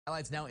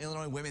Highlights now.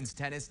 Illinois women's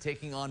tennis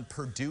taking on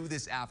Purdue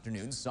this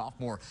afternoon.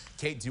 Sophomore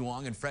Kate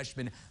Duong and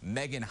freshman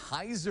Megan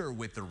Heiser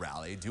with the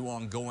rally.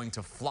 Duong going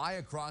to fly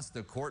across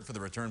the court for the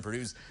return.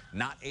 Purdue's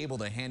not able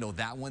to handle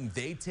that one.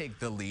 They take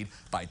the lead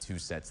by 2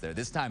 sets there.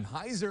 This time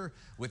Heiser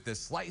with the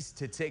slice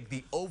to take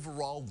the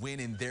overall win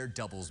in their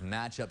doubles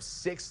matchup,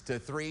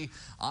 6-3.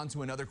 On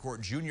to another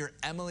court. Junior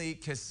Emily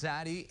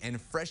Casati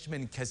and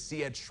freshman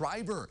Cassia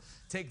Schreiber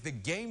take the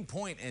game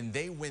point and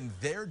they win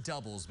their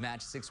doubles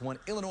match 6-1.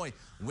 Illinois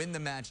win the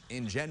match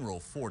in general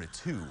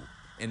 4-2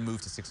 and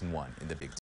move to 6-1 in the Big Ten.